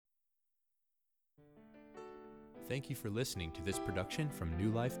thank you for listening to this production from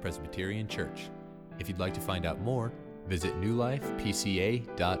New Life Presbyterian Church. If you'd like to find out more, visit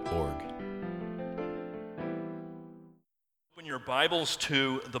newlifepca.org. Open your Bibles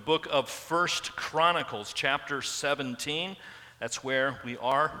to the book of 1 Chronicles, chapter 17. That's where we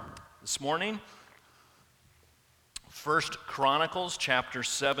are this morning. 1 Chronicles, chapter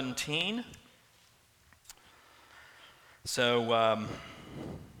 17. So,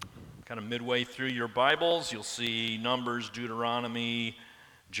 kind of midway through your Bibles, you'll see Numbers, Deuteronomy,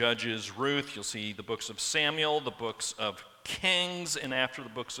 Judges, Ruth. You'll see the books of Samuel, the books of Kings, and after the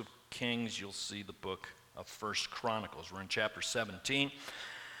books of Kings, you'll see the book of 1 Chronicles. We're in chapter 17.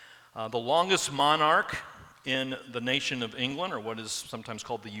 The longest monarch in the nation of England, or what is sometimes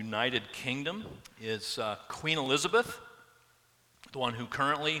called the United Kingdom, is Queen Elizabeth, the one who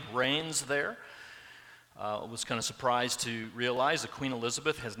currently reigns there. I was kind of surprised to realize that Queen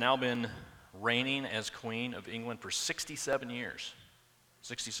Elizabeth has now been reigning as Queen of England for 67 years.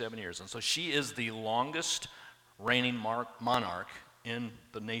 67 years. And so she is the longest reigning monarch in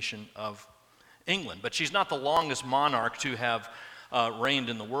the nation of England. But she's not the longest monarch to have reigned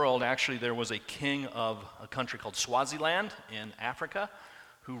in the world. Actually, there was a king of a country called Swaziland in Africa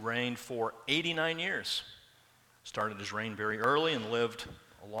who reigned for 89 years. Started his reign very early and lived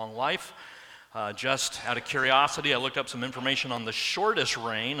a long life. Just out of curiosity, I looked up some information on the shortest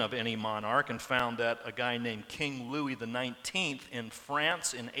reign of any monarch and found that a guy named King Louis XIX in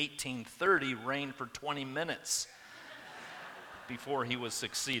France in 1830 reigned for 20 minutes before he was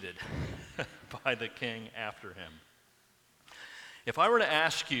succeeded by the king after him. If I were to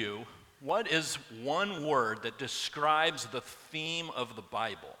ask you, what is one word that describes the theme of the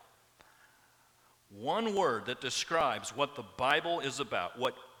Bible? One word that describes what the Bible is about,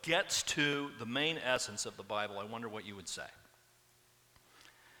 what gets to the main essence of the Bible, I wonder what you would say.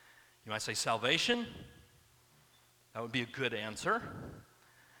 You might say salvation. That would be a good answer.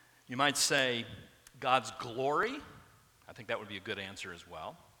 You might say God's glory. I think that would be a good answer as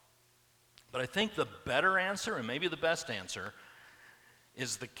well. But I think the better answer, and maybe the best answer,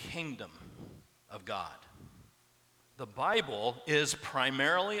 is the kingdom of God. The Bible is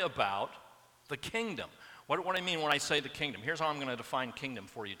primarily about the kingdom. What do I mean when I say the kingdom? Here's how I'm going to define kingdom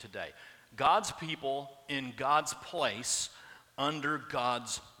for you today. God's people in God's place under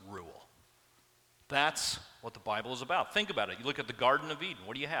God's rule. That's what the Bible is about. Think about it. You look at the Garden of Eden.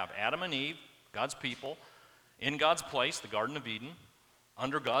 What do you have? Adam and Eve, God's people, in God's place, the Garden of Eden,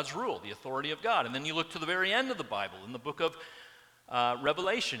 under God's rule, the authority of God. And then you look to the very end of the Bible, in the book of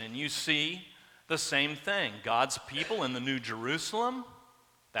Revelation, and you see the same thing. God's people in the New Jerusalem,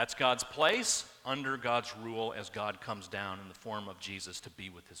 that's God's place, under God's rule as God comes down in the form of Jesus to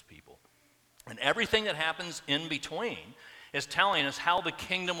be with his people. And everything that happens in between is telling us how the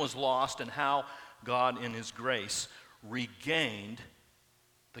kingdom was lost and how God in his grace regained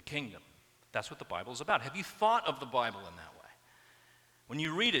the kingdom. That's what the Bible is about. Have you thought of the Bible in that way? When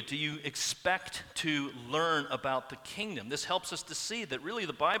you read it, do you expect to learn about the kingdom? This helps us to see that really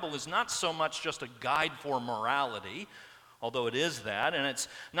the Bible is not so much just a guide for morality, although it is that, and it's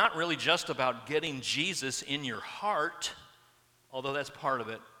not really just about getting Jesus in your heart, although that's part of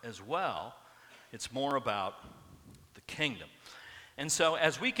it as well. It's more about the kingdom. And so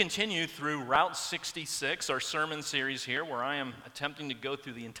as we continue through Route 66, our sermon series here, where I am attempting to go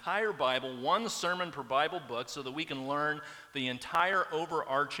through the entire Bible, one sermon per Bible book, so that we can learn the entire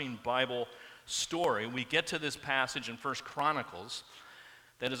overarching Bible story, we get to this passage in 1 Chronicles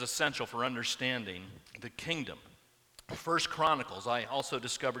that is essential for understanding the kingdom. 1 Chronicles, I also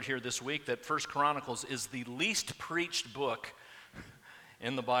discovered here this week that 1 Chronicles is the least preached book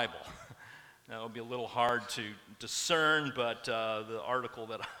in the Bible. Now, it would be a little hard to discern, but the article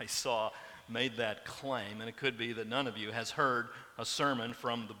that I saw made that claim, and it could be that none of you has heard a sermon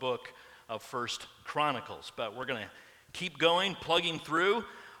from the book of 1 Chronicles. But we're going to keep going, plugging through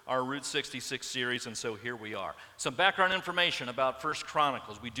our Route 66 series, and so here we are. Some background information about 1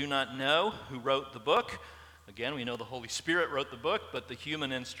 Chronicles. We do not know who wrote the book. Again, we know the Holy Spirit wrote the book, but the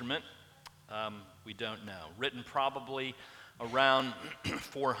human instrument, we don't know. Written probably around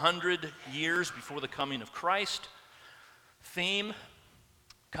 400 years before the coming of Christ. Theme,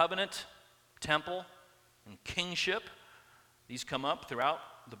 covenant, temple, and kingship. These come up throughout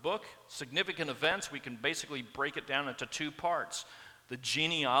the book. Significant events, we can basically break it down into two parts. The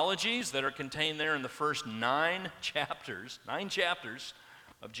genealogies that are contained there in the first 9 chapters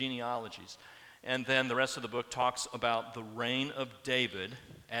of genealogies. And then the rest of the book talks about the reign of David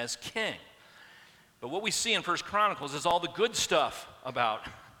as king. But what we see in 1 Chronicles is all the good stuff about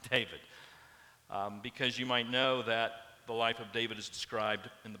David. Because you might know that the life of David is described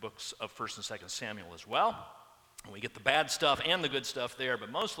in the books of 1 and 2 Samuel as well. We get the bad stuff and the good stuff there, but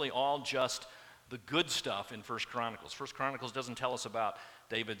mostly all just the good stuff in 1 Chronicles. 1 Chronicles doesn't tell us about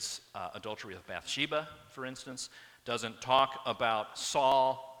David's adultery with Bathsheba, for instance. Doesn't talk about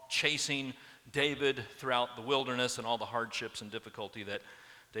Saul chasing David throughout the wilderness and all the hardships and difficulty that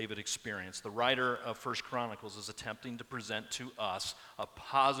David experienced. The writer of 1 Chronicles is attempting to present to us a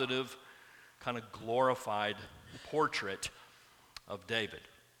positive, kind of glorified portrait of David.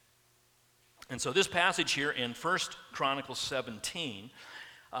 And so this passage here in 1 Chronicles 17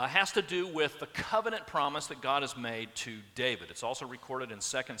 has to do with the covenant promise that God has made to David. It's also recorded in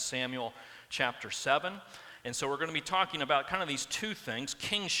 2 Samuel chapter 7. And so we're going to be talking about kind of these two things,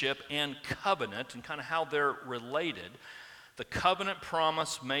 kingship and covenant, and kind of how they're related. The covenant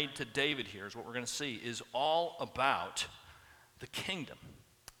promise made to David here is what we're going to see is all about the kingdom,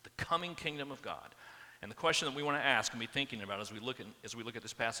 the coming kingdom of God. And the question that we want to ask and be thinking about as we look at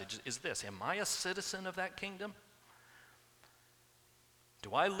this passage is this: am I a citizen of that kingdom?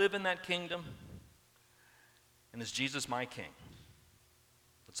 Do I live in that kingdom? And is Jesus my king?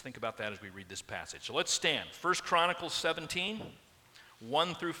 Let's think about that as we read this passage. So let's stand. 1 Chronicles 17,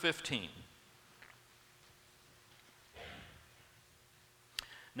 1 through 15.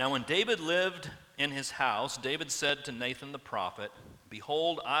 Now when David lived in his house, David said to Nathan the prophet,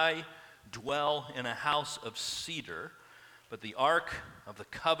 "Behold, I dwell in a house of cedar, but the ark of the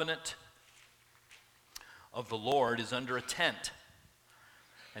covenant of the Lord is under a tent."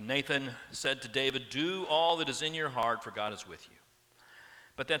 And Nathan said to David, "Do all that is in your heart, for God is with you."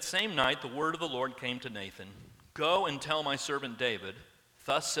 But that same night the word of the Lord came to Nathan, "Go and tell my servant David,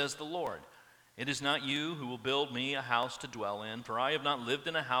 thus says the Lord, it is not you who will build me a house to dwell in, for I have not lived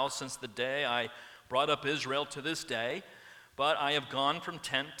in a house since the day I brought up Israel to this day, but I have gone from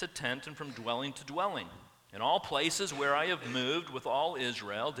tent to tent and from dwelling to dwelling. In all places where I have moved with all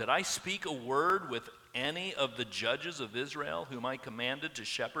Israel, did I speak a word with any of the judges of Israel whom I commanded to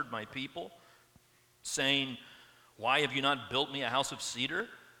shepherd my people, saying, why have you not built me a house of cedar?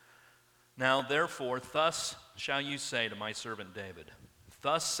 Now therefore, thus shall you say to my servant David,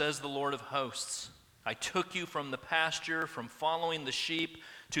 thus says the Lord of hosts, I took you from the pasture, from following the sheep,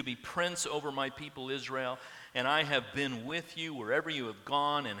 to be prince over my people Israel, and I have been with you wherever you have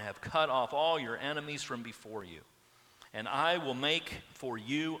gone, and have cut off all your enemies from before you. And I will make for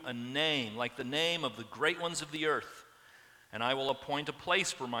you a name, like the name of the great ones of the earth. And I will appoint a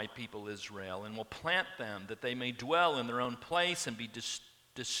place for my people Israel, and will plant them, that they may dwell in their own place, and be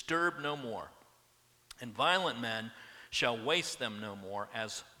disturbed no more. And violent men shall waste them no more,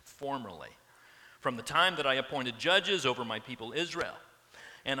 as formerly, from the time that I appointed judges over my people Israel.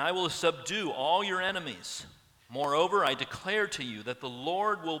 And I will subdue all your enemies. Moreover, I declare to you that the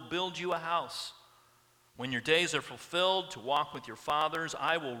Lord will build you a house. When your days are fulfilled to walk with your fathers,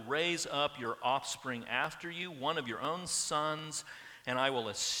 I will raise up your offspring after you, one of your own sons, and I will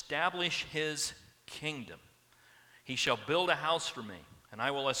establish his kingdom. He shall build a house for me, and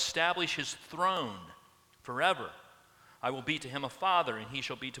I will establish his throne forever. I will be to him a father, and he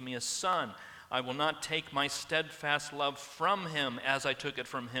shall be to me a son. I will not take my steadfast love from him as I took it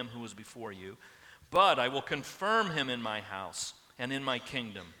from him who was before you, but I will confirm him in my house and in my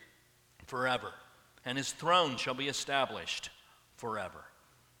kingdom forever, and his throne shall be established forever.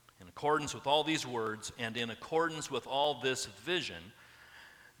 In accordance with all these words and in accordance with all this vision,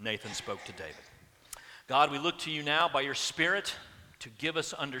 Nathan spoke to David. God, we look to you now by your Spirit to give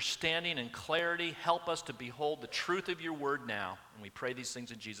us understanding and clarity. Help us to behold the truth of your word now. And we pray these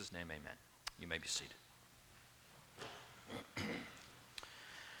things in Jesus' name, amen. You may be seated.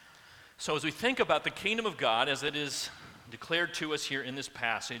 So as we think about the kingdom of God as it is declared to us here in this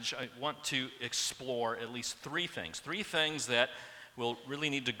passage, I want to explore at least three things that we'll really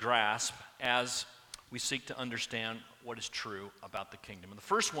need to grasp as we seek to understand what is true about the kingdom. And the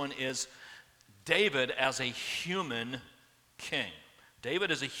first one is David as a human king.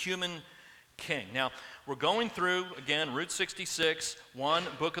 David as a human king. Now, we're going through, again, Route 66, one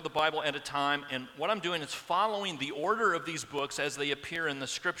book of the Bible at a time, and what I'm doing is following the order of these books as they appear in the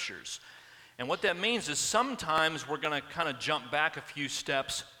scriptures. And what that means is sometimes we're going to kind of jump back a few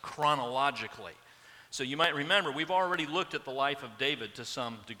steps chronologically. So you might remember, we've already looked at the life of David to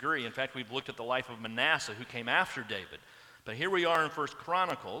some degree. In fact, we've looked at the life of Manasseh, who came after David. But here we are in 1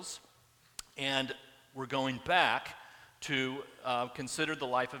 Chronicles, and we're going back to consider the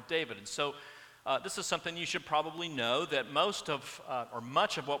life of David. And so this is something you should probably know, that most of, or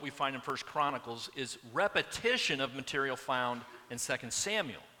much of what we find in 1 Chronicles is repetition of material found in 2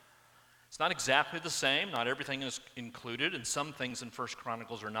 Samuel. It's not exactly the same. Not everything is included, and some things in 1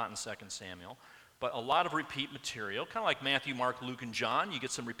 Chronicles are not in 2 Samuel. but a lot of repeat material, kind of like Matthew, Mark, Luke, and John. You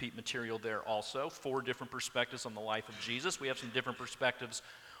get some repeat material there also. 4 different perspectives on the life of Jesus. We have some different perspectives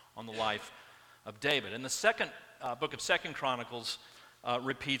on the life of David. And the second book of 2nd Chronicles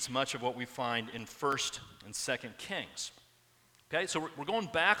repeats much of what we find in 1st and 2nd Kings. Okay, so we're going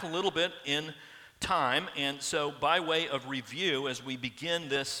back a little bit in time, and so by way of review, as we begin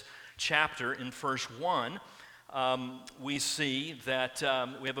this chapter in verse 1, we see that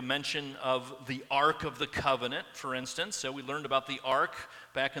we have a mention of the Ark of the Covenant, for instance. So we learned about the Ark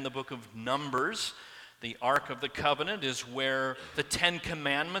back in the book of Numbers. The Ark of the Covenant is where the 10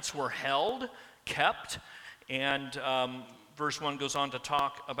 Commandments were kept, and verse 1 goes on to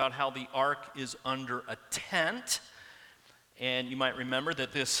talk about how the Ark is under a tent. And you might remember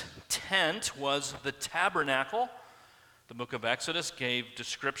that this tent was the tabernacle. The book of Exodus gave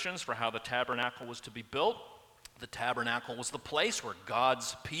descriptions for how the tabernacle was to be built. The tabernacle was the place where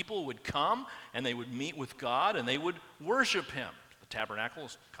God's people would come and they would meet with God and they would worship him. The tabernacle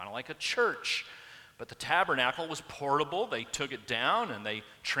was kind of like a church, but the tabernacle was portable. They took it down and they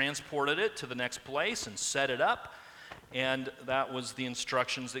transported it to the next place and set it up, and that was the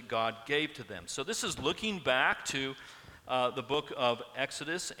instructions that God gave to them. So this is looking back to the book of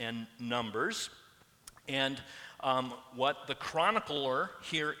Exodus and Numbers, and what the chronicler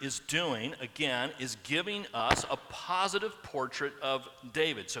here is doing, again, is giving us a positive portrait of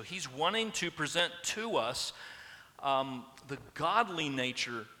David. So he's wanting to present to us the godly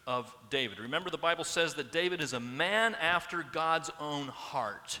nature of David. Remember, the Bible says that David is a man after God's own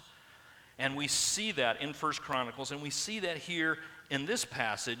heart. And we see that in 1 Chronicles, and we see that here in this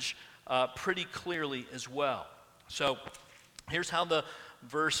passage pretty clearly as well. So here's how the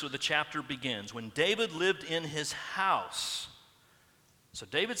verse or the chapter begins. When David lived in his house. So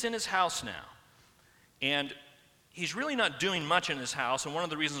David's in his house now. And he's really not doing much in his house. And one of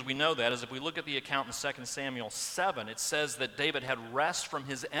the reasons we know that is if we look at the account in 2 Samuel 7, it says that David had rest from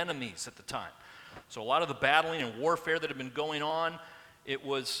his enemies at the time. So a lot of the battling and warfare that had been going on,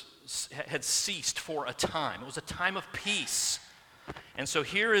 had ceased for a time. It was a time of peace. And so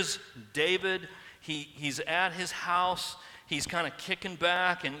here is David. He's at his house. He's kind of kicking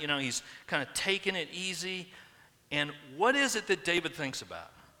back and, he's kind of taking it easy. And what is it that David thinks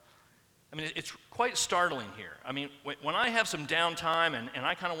about? I mean, it's quite startling here. I mean, when I have some downtime and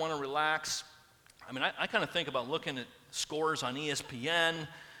I kind of want to relax, I mean, I kind of think about looking at scores on ESPN.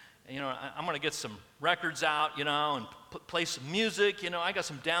 I'm going to get some records out, and play some music. I got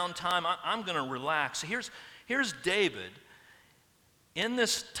some downtime. I'm going to relax. So here's David in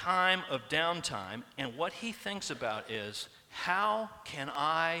this time of downtime, and what he thinks about is, how can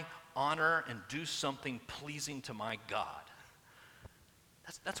I honor and do something pleasing to my God?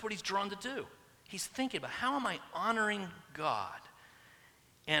 That's what he's drawn to do. He's thinking about, how am I honoring God?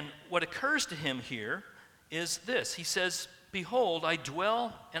 And what occurs to him here is this. He says, behold, I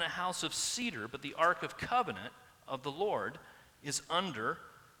dwell in a house of cedar, but the ark of covenant of the Lord is under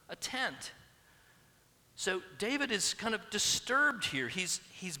a tent. So David is kind of disturbed here. He's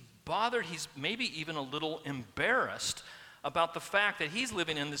bothered. He's maybe even a little embarrassed about the fact that he's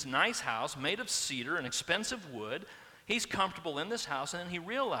living in this nice house made of cedar and expensive wood. He's comfortable in this house, and then he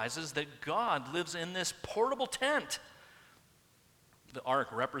realizes that God lives in this portable tent, the ark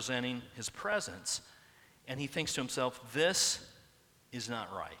representing his presence. And he thinks to himself, this is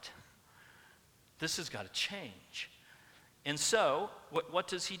not right. This has got to change. And so, what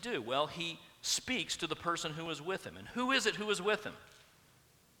does he do? Well, he speaks to the person who is with him. And who is it who is with him?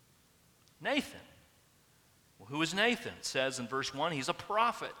 Nathan. Well, who is Nathan? It says in verse 1, he's a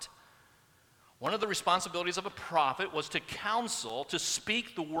prophet. One of the responsibilities of a prophet was to counsel, to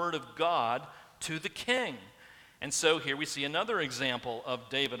speak the word of God to the king. And so here we see another example of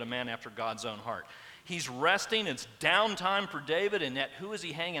David, a man after God's own heart. He's resting, it's downtime for David, and yet who is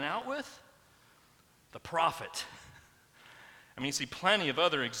he hanging out with? The prophet. I mean, you see plenty of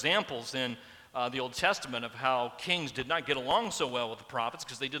other examples in the Old Testament of how kings did not get along so well with the prophets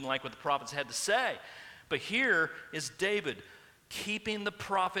because they didn't like what the prophets had to say. But here is David keeping the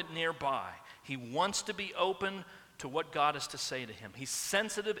prophet nearby. He wants to be open to what God has to say to him. He's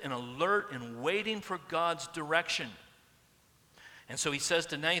sensitive and alert and waiting for God's direction. And so he says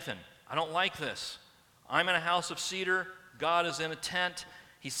to Nathan, I don't like this. I'm in a house of cedar. God is in a tent.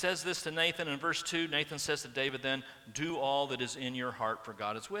 He says this to Nathan in verse 2. Nathan says to David then, do all that is in your heart, for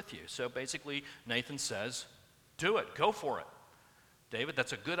God is with you. So basically, Nathan says, do it. Go for it. David,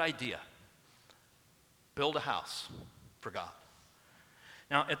 that's a good idea. Build a house for God.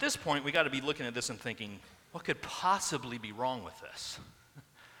 Now, at this point, we got to be looking at this and thinking, what could possibly be wrong with this?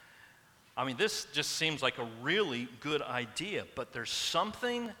 I mean, this just seems like a really good idea, but there's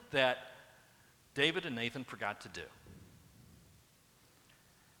something that David and Nathan forgot to do.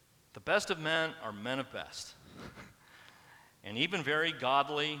 The best of men are men of best. And even very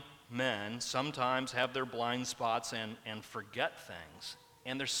godly men sometimes have their blind spots and forget things.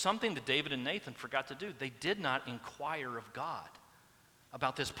 And there's something that David and Nathan forgot to do. They did not inquire of God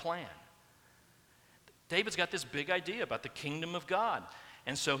about this plan. David's got this big idea about the kingdom of God.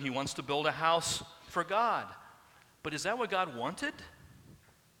 And so he wants to build a house for God. But is that what God wanted?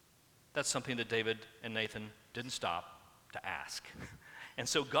 That's something that David and Nathan didn't stop to ask. And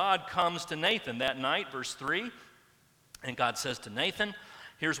so God comes to Nathan that night, verse 3, and God says to Nathan,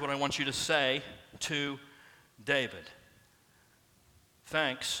 here's what I want you to say to David.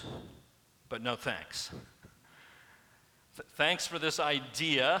 Thanks, but no thanks. Thanks for this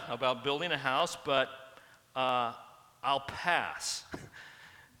idea about building a house, but I'll pass.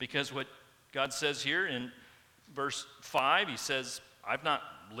 Because what God says here in verse 5, he says, I've not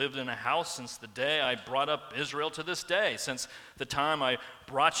lived in a house since the day I brought up Israel to this day, since the time I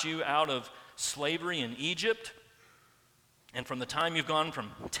brought you out of slavery in Egypt, and from the time you've gone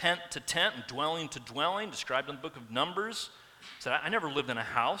from tent to tent and dwelling to dwelling, described in the book of Numbers. Said, I never lived in a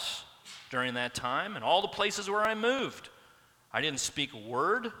house during that time, and all the places where I moved. I didn't speak a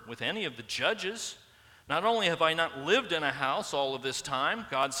word with any of the judges. Not only have I not lived in a house all of this time,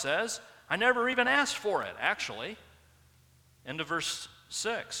 God says, I never even asked for it, actually. End of verse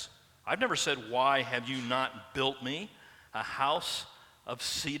 6. I've never said, why have you not built me a house of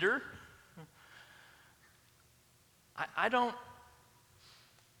cedar? I don't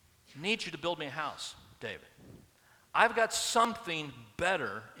need you to build me a house, David. I've got something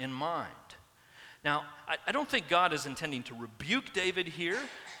better in mind. Now, I don't think God is intending to rebuke David here.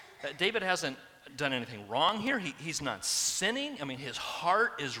 David hasn't done anything wrong here. He's not sinning. I mean, his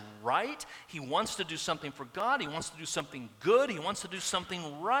heart is right. He wants to do something for God. He wants to do something good. He wants to do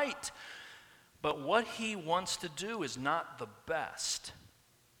something right. But what he wants to do is not the best.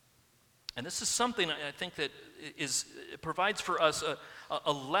 And this is something I think that provides for us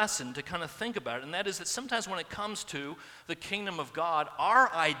a lesson to kind of think about, and that is that sometimes when it comes to the kingdom of God,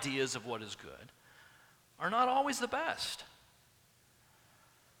 our ideas of what is good are not always the best.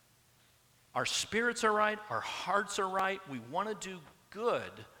 Our spirits are right, our hearts are right, we want to do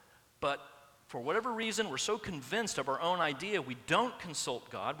good, but for whatever reason, we're so convinced of our own idea, we don't consult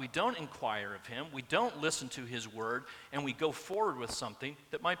God, we don't inquire of Him, we don't listen to His word, and we go forward with something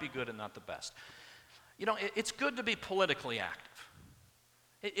that might be good and not the best. You know, it's good to be politically active.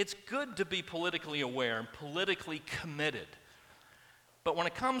 It's good to be politically aware and politically committed. But when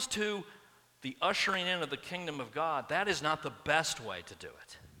it comes to the ushering in of the kingdom of God, that is not the best way to do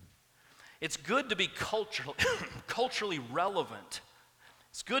it. It's good to be culturally relevant.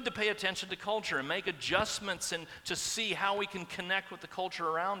 It's good to pay attention to culture and make adjustments and to see how we can connect with the culture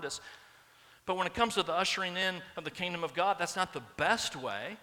around us. But when it comes to the ushering in of the kingdom of God, that's not the best way.